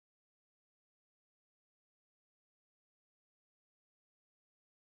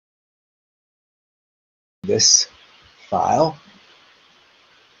this file.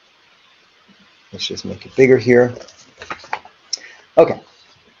 Let's just make it bigger here. Okay,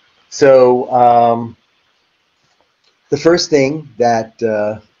 so the first thing that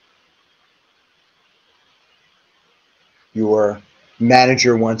your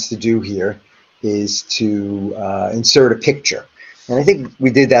manager wants to do here is to insert a picture. And I think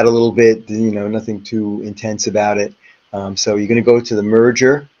we did that a little bit, nothing too intense about it. So you're going to go to the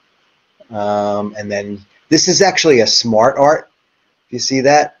merger, and then this is actually a smart art. You see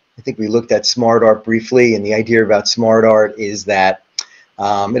that? I think we looked at smart art briefly, and the idea about smart art is that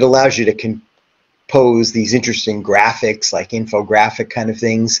it allows you to compose these interesting graphics, like infographic kind of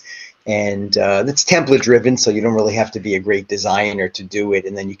things, and it's template driven, so you don't really have to be a great designer to do it,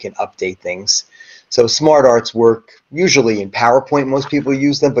 and then you can update things. So smart arts work usually in PowerPoint. Most people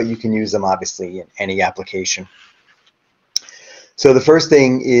use them, but you can use them obviously in any application. So the first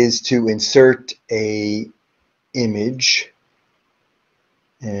thing is to insert a image.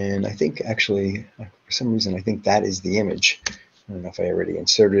 And I think actually, for some reason, I think that is the image. I don't know if I already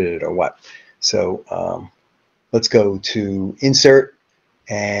inserted it or what. So let's go to Insert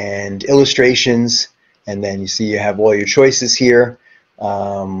and Illustrations. And then you see you have all your choices here.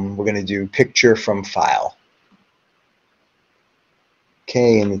 We're going to do Picture from File.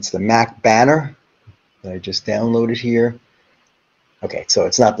 Okay, and it's the Mac banner that I just downloaded here. Okay, so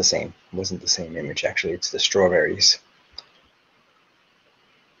it's not the same. It wasn't the same image, actually. It's the strawberries.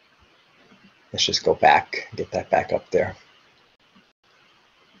 Let's just go back, get that back up there.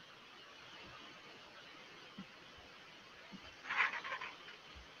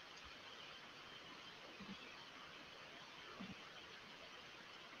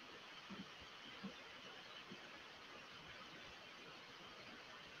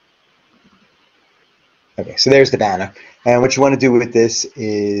 Okay, so there's the banner. And what you want to do with this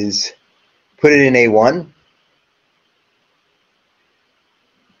is put it in A1.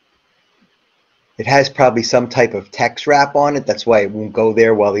 It has probably some type of text wrap on it. That's why it won't go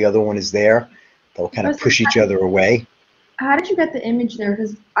there while the other one is there. They'll kind of push each other away. How did you get the image there?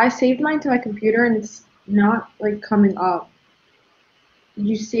 Because I saved mine to my computer and it's not like coming up. Did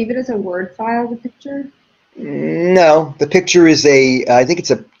you save it as a Word file, the picture? No, the picture is I think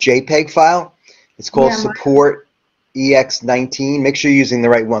it's a JPEG file. It's called Support EX19. Make sure you're using the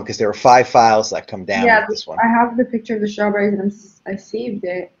right one because there are 5 files that come down with this one. I have the picture of the strawberries and I saved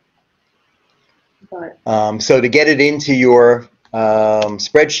it. But so to get it into your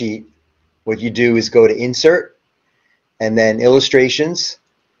spreadsheet, what you do is go to Insert, and then Illustrations,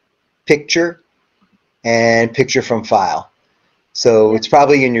 Picture, and Picture from File. So it's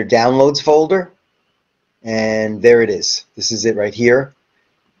probably in your Downloads folder, and there it is. This is it right here.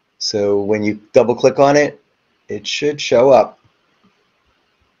 So when you double click on it, it should show up.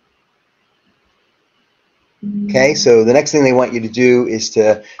 Okay, so the next thing they want you to do is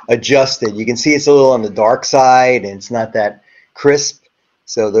to adjust it. You can see it's a little on the dark side and it's not that crisp.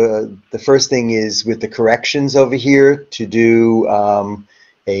 So the first thing is with the corrections over here to do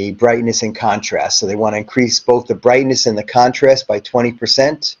a brightness and contrast. So they want to increase both the brightness and the contrast by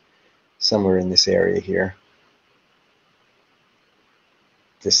 20%, somewhere in this area here.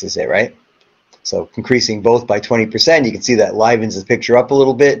 This is it, right? So increasing both by 20%, you can see that livens the picture up a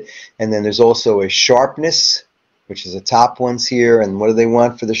little bit. And then there's also a sharpness, which is the top ones here. And what do they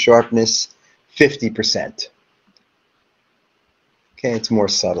want for the sharpness? 50%. Okay, it's more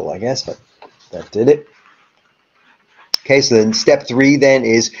subtle, I guess, but that did it. Okay, so then step 3 then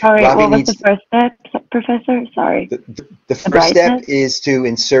is... All right, what was the first step, Professor? Sorry. The first step is to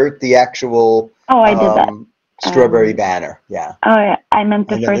insert the actual... Oh, I did that. Strawberry banner, yeah. Oh, yeah. I meant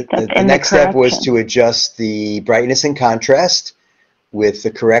the first step. The next step was to adjust the brightness and contrast with the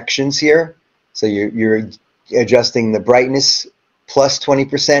corrections here. So you're adjusting the brightness plus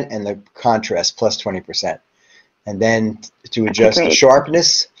 20% and the contrast plus 20%. And then to adjust the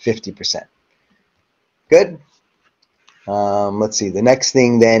sharpness, 50%. Good? Let's see. The next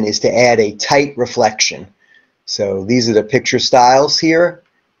thing then is to add a tight reflection. So these are the picture styles here.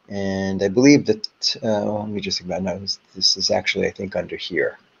 And I believe that, let me just think about it. This is actually, I think, under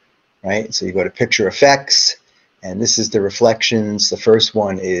here, right? So you go to Picture Effects, and this is the reflections. The first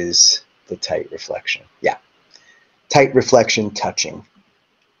one is the tight reflection. Yeah, tight reflection touching.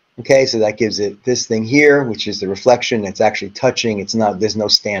 Okay, so that gives it this thing here, which is the reflection. It's actually touching. It's not. There's no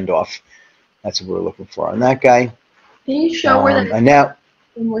standoff. That's what we're looking for on that guy. Can you show where the and now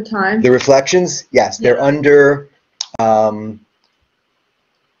one more time? The reflections, yes, they're under.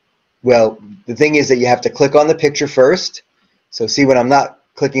 Well, the thing is that you have to click on the picture first. So see, when I'm not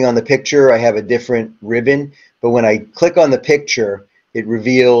clicking on the picture, I have a different ribbon. But when I click on the picture, it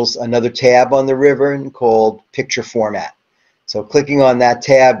reveals another tab on the ribbon called Picture Format. So clicking on that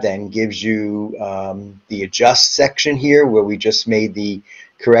tab then gives you the Adjust section here, where we just made the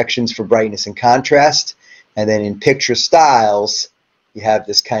corrections for brightness and contrast. And then in Picture Styles, you have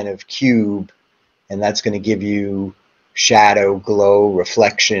this kind of cube, and that's going to give you shadow, glow,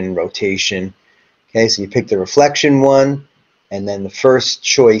 reflection, rotation. Okay, so you pick the reflection one, and then the first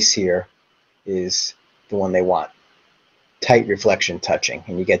choice here is the one they want, tight reflection touching,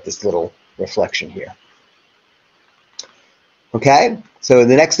 and you get this little reflection here. Okay, so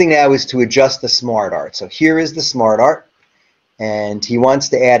the next thing now is to adjust the Smart Art. So here is the Smart Art, and he wants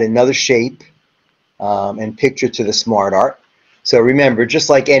to add another shape and picture to the Smart Art. So remember, just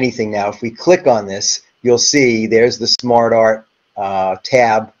like anything now, if we click on this, you'll see there's the Smart Art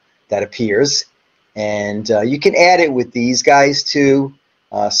tab that appears, and you can add it with these guys too.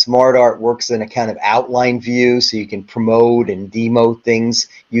 Smart Art works in a kind of outline view, so you can promote and demote things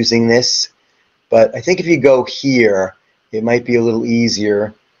using this. But I think if you go here, it might be a little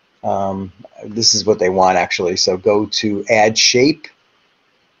easier. This is what they want actually. So go to Add Shape.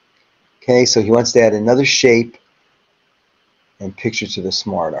 Okay, so he wants to add another shape and picture to the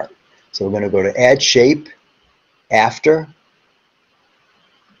Smart Art. So we're going to go to Add Shape, After.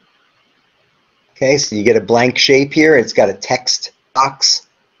 Okay, so you get a blank shape here. It's got a text box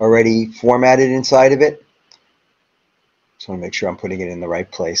already formatted inside of it. Just want to make sure I'm putting it in the right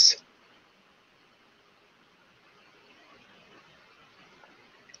place.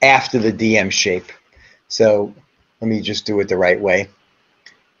 After the DM shape. So let me just do it the right way.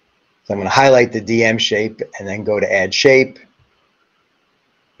 So I'm going to highlight the DM shape and then go to Add Shape.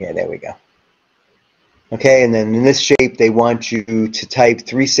 Yeah, there we go. Okay, and then in this shape they want you to type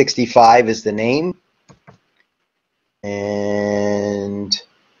 365 as the name. And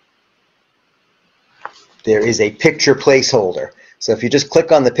there is a picture placeholder. So if you just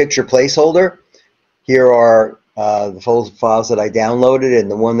click on the picture placeholder, here are the files that I downloaded, and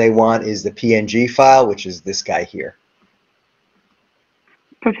the one they want is the PNG file, which is this guy here.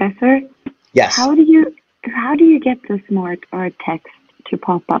 Professor? Yes. How do you get the Smart Art text to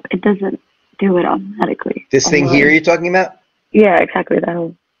pop up? It doesn't do it automatically. This thing here you're talking about? Yeah, exactly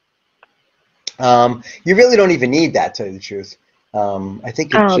that. You really don't even need that, to tell you the truth. I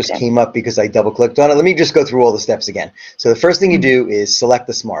think it just came up because I double-clicked on it. Let me just go through all the steps again. So the first thing you do is select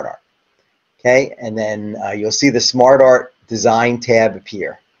the Smart Art. Okay, and then you'll see the Smart Art Design tab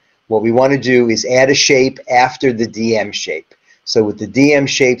appear. What we want to do is add a shape after the DM shape. So with the DM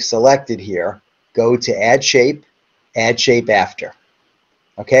shape selected here, go to Add Shape After.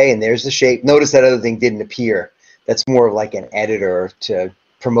 Okay, and there's the shape. Notice that other thing didn't appear. That's more of like an editor to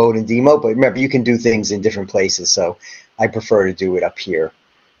promote and demote, but remember, you can do things in different places, so I prefer to do it up here.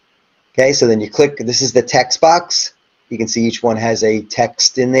 Okay, so then you click, this is the text box. You can see each one has a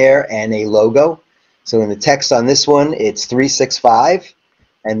text in there and a logo. So in the text on this one, it's 365,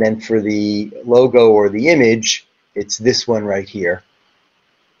 and then for the logo or the image, it's this one right here,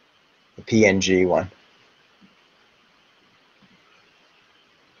 the PNG one.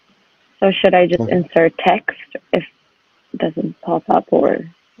 So should I just insert text if it doesn't pop up, or?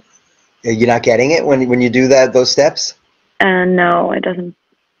 You're not getting it when you do those steps? No, it doesn't.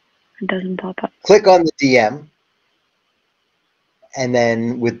 It doesn't pop up. Click on the DM, and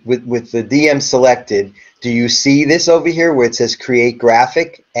then with the DM selected, do you see this over here where it says Create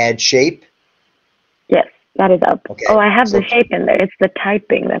Graphic, Add Shape? Yes, that is up. Okay. Oh, I have the shape in there. It's the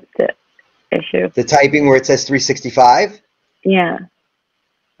typing that's the issue. The typing where it says 365? Yeah.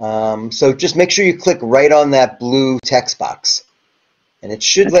 So just make sure you click right on that blue text box, and it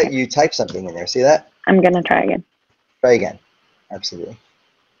should let you type something in there. See that? I'm going to try again. Try again. Absolutely.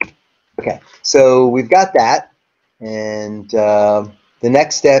 Okay, so we've got that, and the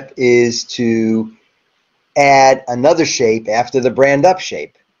next step is to add another shape after the brand up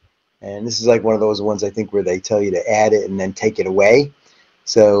shape. And this is like one of those ones I think where they tell you to add it and then take it away.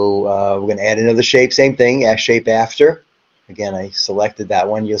 So we're going to add another shape, same thing, as shape after. Again, I selected that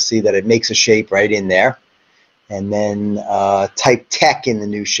one. You'll see that it makes a shape right in there. And then type tech in the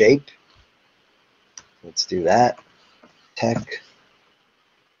new shape. Let's do that. Tech.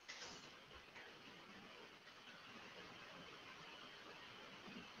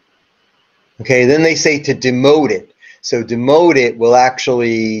 Okay, then they say to demote it. So demote it will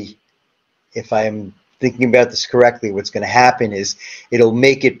actually, if I'm thinking about this correctly, what's going to happen is it'll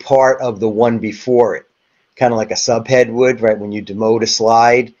make it part of the one before it, kind of like a subhead would, right, when you demote a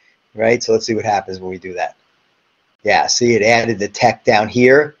slide, right? So let's see what happens when we do that. Yeah, see, it added the tech down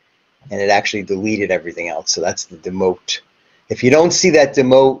here, and it actually deleted everything else. So that's the demote. If you don't see that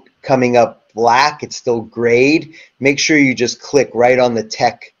demote coming up black, it's still grayed, make sure you just click right on the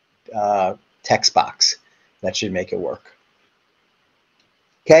text box. That should make it work.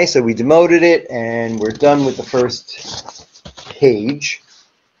 Okay, so we demoted it and we're done with the first page.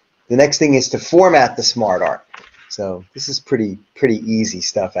 The next thing is to format the smart art. So this is pretty easy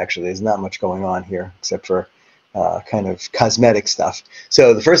stuff, actually. There's not much going on here except for kind of cosmetic stuff.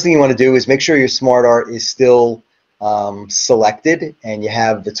 So the first thing you want to do is make sure your smart art is still selected and you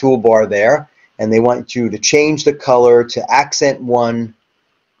have the toolbar there, and they want you to change the color to accent 1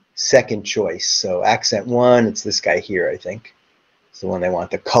 second choice. So accent 1, it's this guy here, I think. It's the one they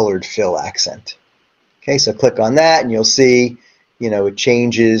want, the colored fill accent. Okay, so click on that and you'll see, it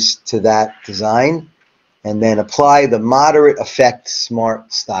changes to that design. And then apply the moderate effect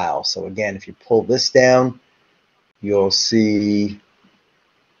smart style. So again, if you pull this down, you'll see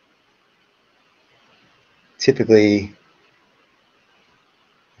typically,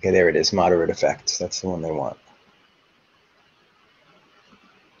 okay, there it is, moderate effects. That's the one they want.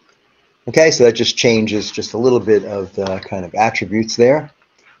 Okay, so that just changes just a little bit of the kind of attributes there.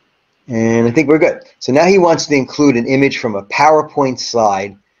 And I think we're good. So now he wants to include an image from a PowerPoint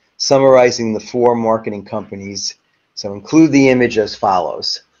slide summarizing the 4 marketing companies. So include the image as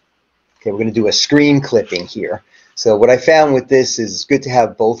follows. Okay, we're going to do a screen clipping here. So what I found with this is it's good to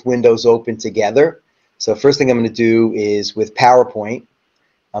have both windows open together. So first thing I'm going to do is with PowerPoint,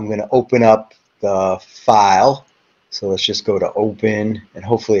 I'm going to open up the file. So let's just go to open, and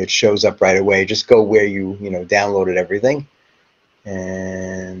hopefully it shows up right away. Just go where you downloaded everything.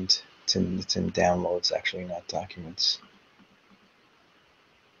 And it's in downloads, actually, not documents.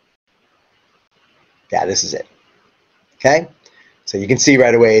 Yeah, this is it. Okay, so you can see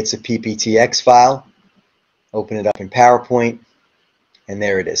right away it's a PPTX file. Open it up in PowerPoint, and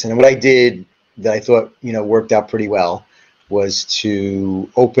there it is. And what I did that I thought worked out pretty well was to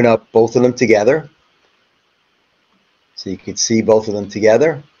open up both of them together, so you could see both of them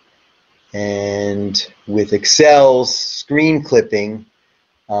together. And with Excel's screen clipping,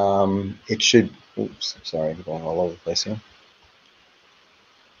 it should. Oops, sorry, I'm going all over the place here.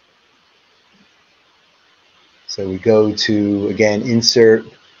 So we go to, again, insert,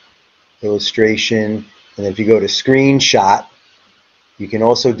 illustration, and if you go to screenshot, you can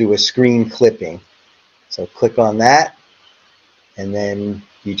also do a screen clipping. So click on that, and then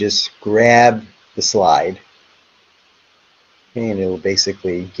you just grab the slide, and it'll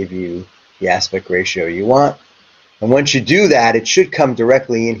basically give you the aspect ratio you want. And once you do that, it should come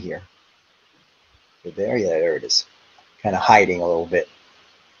directly in here. So there, yeah, there it is. Kind of hiding a little bit,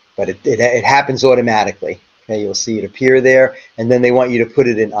 but it happens automatically. Okay, you'll see it appear there, and then they want you to put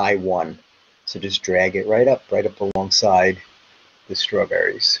it in I1. So just drag it right up alongside the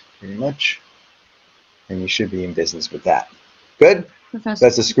strawberries, pretty much, and you should be in business with that. Good? Professor.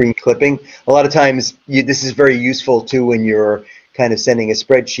 That's a screen clipping. A lot of times, this is very useful too when you're kind of sending a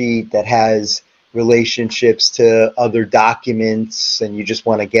spreadsheet that has relationships to other documents, and you just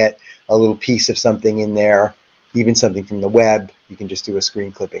want to get a little piece of something in there, even something from the web. You can just do a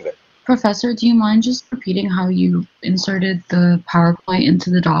screen clipping of it. Professor, do you mind just repeating how you inserted the PowerPoint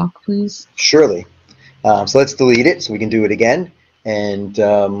into the doc, please? Surely. So let's delete it so we can do it again. And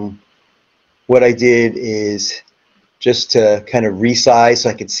what I did is just to kind of resize so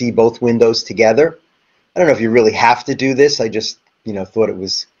I could see both windows together. I don't know if you really have to do this. I just thought it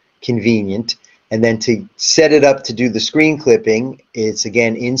was convenient. And then to set it up to do the screen clipping, it's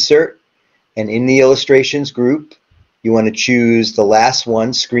again insert, and in the illustrations group, you want to choose the last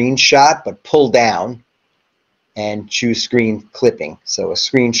one, screenshot, but pull down and choose screen clipping. So a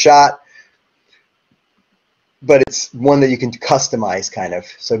screenshot, but it's one that you can customize kind of.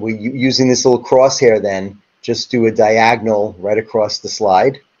 So we're using this little crosshair then, just do a diagonal right across the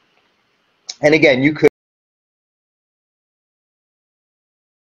slide. And again, you could